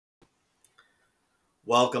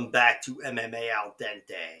Welcome back to MMA Al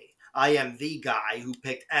Dente. I am the guy who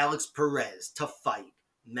picked Alex Perez to fight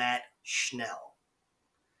Matt Schnell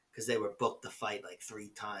because they were booked to fight like 3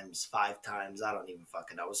 times, 5 times. I don't even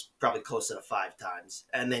fucking know. It was probably closer to 5 times,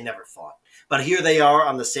 and they never fought. But here they are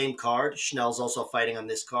on the same card. Schnell's also fighting on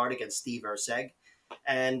this card against Steve Erceg,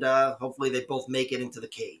 and hopefully they both make it into the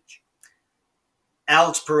cage.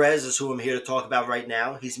 Alex Perez is who I'm here to talk about right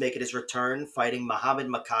now. He's making his return fighting Muhammad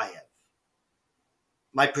Mokaev.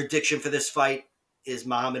 My prediction for this fight is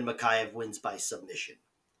Muhammad Mokaev wins by submission.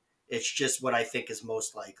 It's just what I think is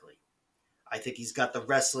most likely. I think he's got the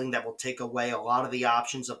wrestling that will take away a lot of the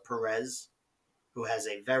options of Perez, who has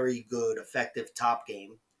a very good, effective top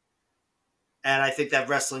game. And I think that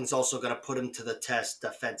wrestling's also going to put him to the test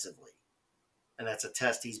defensively. And that's a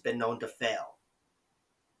test he's been known to fail.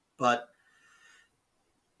 But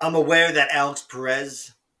I'm aware that Alex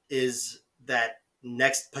Perez is that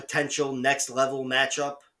potential next level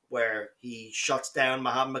matchup where he shuts down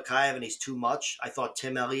Muhammad Mokaev and he's too much. I thought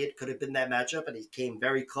Tim Elliott could have been that matchup, and he came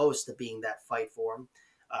very close to being that fight for him.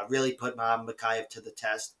 Really put Muhammad Mokaev to the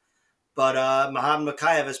test. But Muhammad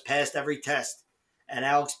Mokaev has passed every test, and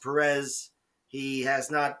Alex Perez, he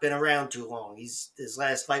has not been around too long. His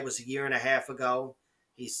last fight was a year and a half ago.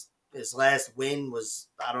 His last win was,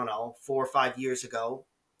 I don't know, 4 or 5 years ago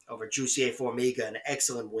over Jussier Formiga, an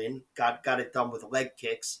excellent win. Got it done with leg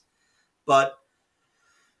kicks. But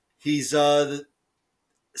he's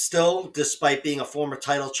still, despite being a former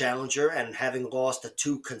title challenger and having lost to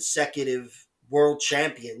 2 consecutive world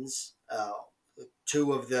champions,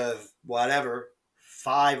 2 of the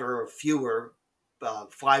 5 or fewer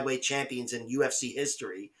flyweight champions in UFC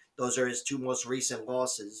history. Those are his 2 most recent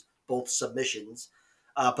losses, both submissions.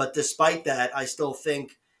 But despite that, I still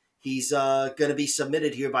think he's going to be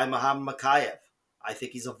submitted here by Muhammad Mokaev. I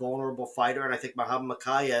think he's a vulnerable fighter, and I think Muhammad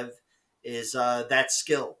Mokaev is that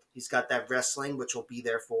skilled. He's got that wrestling, which will be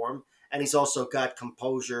there for him, and he's also got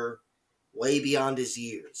composure way beyond his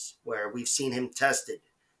years, where we've seen him tested.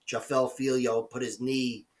 Jafel Filio put his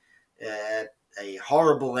knee at a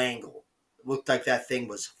horrible angle. It looked like that thing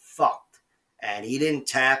was fucked, and he didn't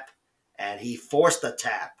tap, and he forced a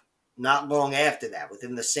tap not long after that,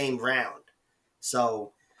 within the same round.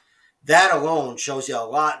 So that alone shows you a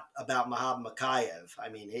lot about Muhammad Mokaev. I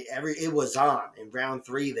mean, it was on in round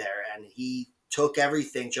 3 there, and he took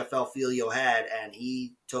everything Jafel Filio had, and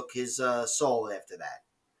he took his soul after that.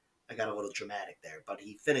 I got a little dramatic there, but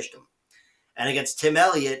he finished him. And against Tim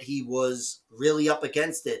Elliott, he was really up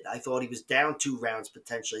against it. I thought he was down 2 rounds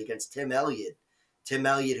potentially against Tim Elliott. Tim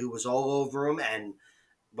Elliott, who was all over him, and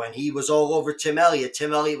when he was all over Tim Elliott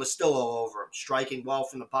was still all over him, striking well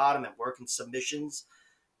from the bottom and working submissions.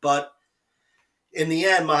 But in the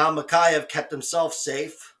end, Muhammad Mokaev kept himself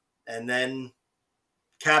safe and then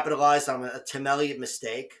capitalized on a Tim Elliott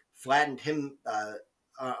mistake, flattened him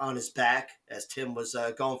on his back as Tim was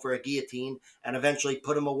going for a guillotine, and eventually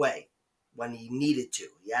put him away when he needed to.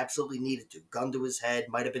 He absolutely needed to. Gun to his head,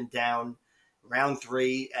 might have been down round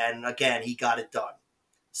 3, and again, he got it done.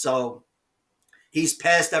 So he's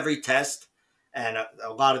passed every test, and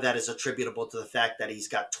a lot of that is attributable to the fact that he's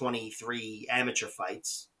got 23 amateur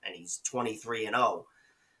fights, and he's 23-0.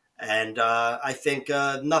 And I think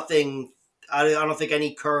nothing. I don't think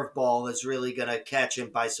any curveball is really going to catch him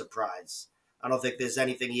by surprise. I don't think there's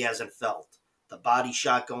anything he hasn't felt. The body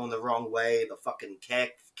shot going the wrong way, the fucking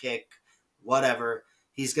kick, whatever.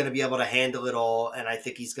 He's going to be able to handle it all, and I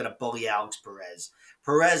think he's going to bully Alex Perez.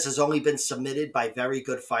 Perez has only been submitted by very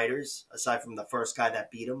good fighters, aside from the first guy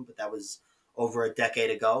that beat him, but that was over a decade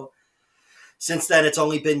ago. Since then, it's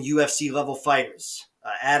only been UFC-level fighters.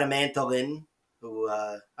 Adam Antolin, who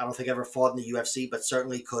I don't think ever fought in the UFC, but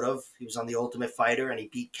certainly could have. He was on The Ultimate Fighter, and he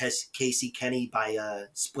beat Casey Kenny by a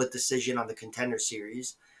split decision on the Contender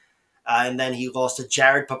Series. And then he lost to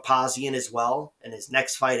Jared Papazian as well in his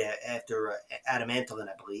next fight after Adam Antolin,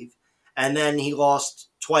 I believe. And then he lost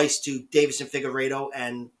twice to Davison Figueiredo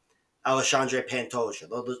and Alexandre Pantoja.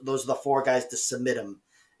 Those are the 4 guys to submit him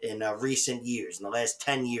in recent years, in the last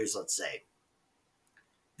 10 years, let's say.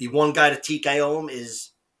 The one guy to TKO him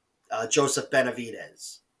is Joseph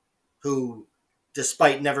Benavidez, who,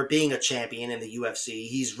 despite never being a champion in the UFC,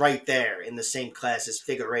 he's right there in the same class as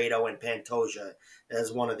Figueiredo and Pantoja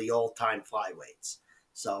as one of the all-time flyweights.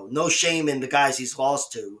 So no shame in the guys he's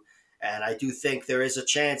lost to, and I do think there is a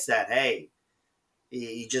chance that, hey,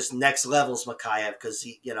 he just next levels Mokaev because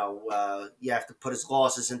you have to put his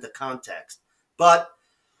losses into context. But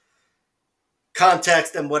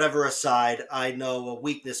context and whatever aside, I know a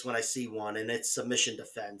weakness when I see one, and it's submission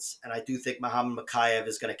defense. And I do think Muhammad Mokaev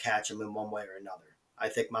is going to catch him in one way or another. I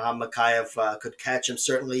think Muhammad Mokaev could catch him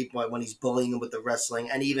certainly when he's bullying him with the wrestling,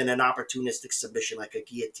 and even an opportunistic submission like a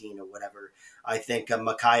guillotine or whatever. I think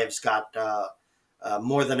Mokaev's got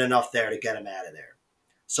more than enough there to get him out of there.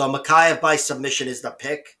 So Mokaev by submission is the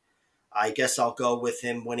pick. I guess I'll go with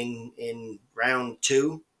him winning in round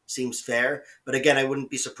 2. Seems fair. But again, I wouldn't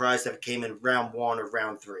be surprised if it came in round 1 or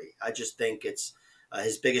round 3. I just think it's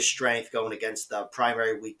his biggest strength going against the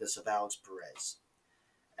primary weakness of Alex Perez.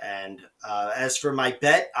 And as for my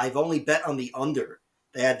bet, I've only bet on the under.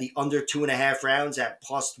 They had the under 2.5 rounds at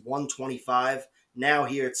plus 125. Now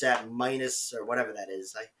here it's at minus or whatever that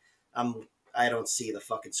is. I don't see the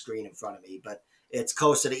fucking screen in front of me, but it's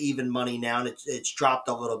closer to even money now, and it's dropped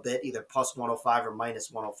a little bit, either plus 105 or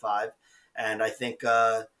minus 105. And I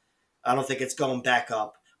don't think it's going back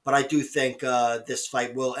up, but I do think this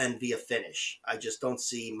fight will end via finish. I just don't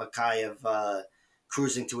see Mokaev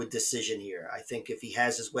cruising to a decision here. I think if he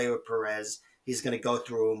has his way with Perez, he's going to go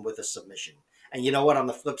through him with a submission. And you know what? On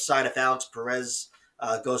the flip side, if Alex Perez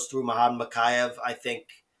goes through Muhammad Mokaev, I think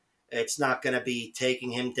it's not going to be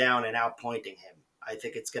taking him down and outpointing him. I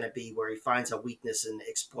think it's going to be where he finds a weakness and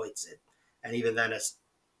exploits it. And even then,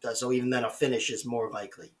 a finish is more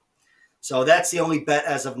likely. So that's the only bet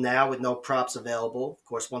as of now with no props available. Of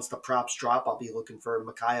course, once the props drop, I'll be looking for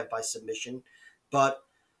Mokaev by submission. But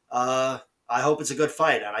I hope it's a good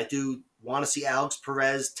fight. And I do want to see Alex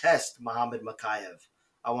Perez test Muhammad Mokaev.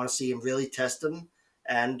 I want to see him really test him.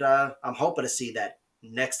 And I'm hoping to see that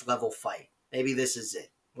next level fight. Maybe this is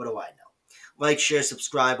it. What do I know? Like, share,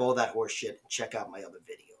 subscribe, all that horse shit. And check out my other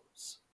videos.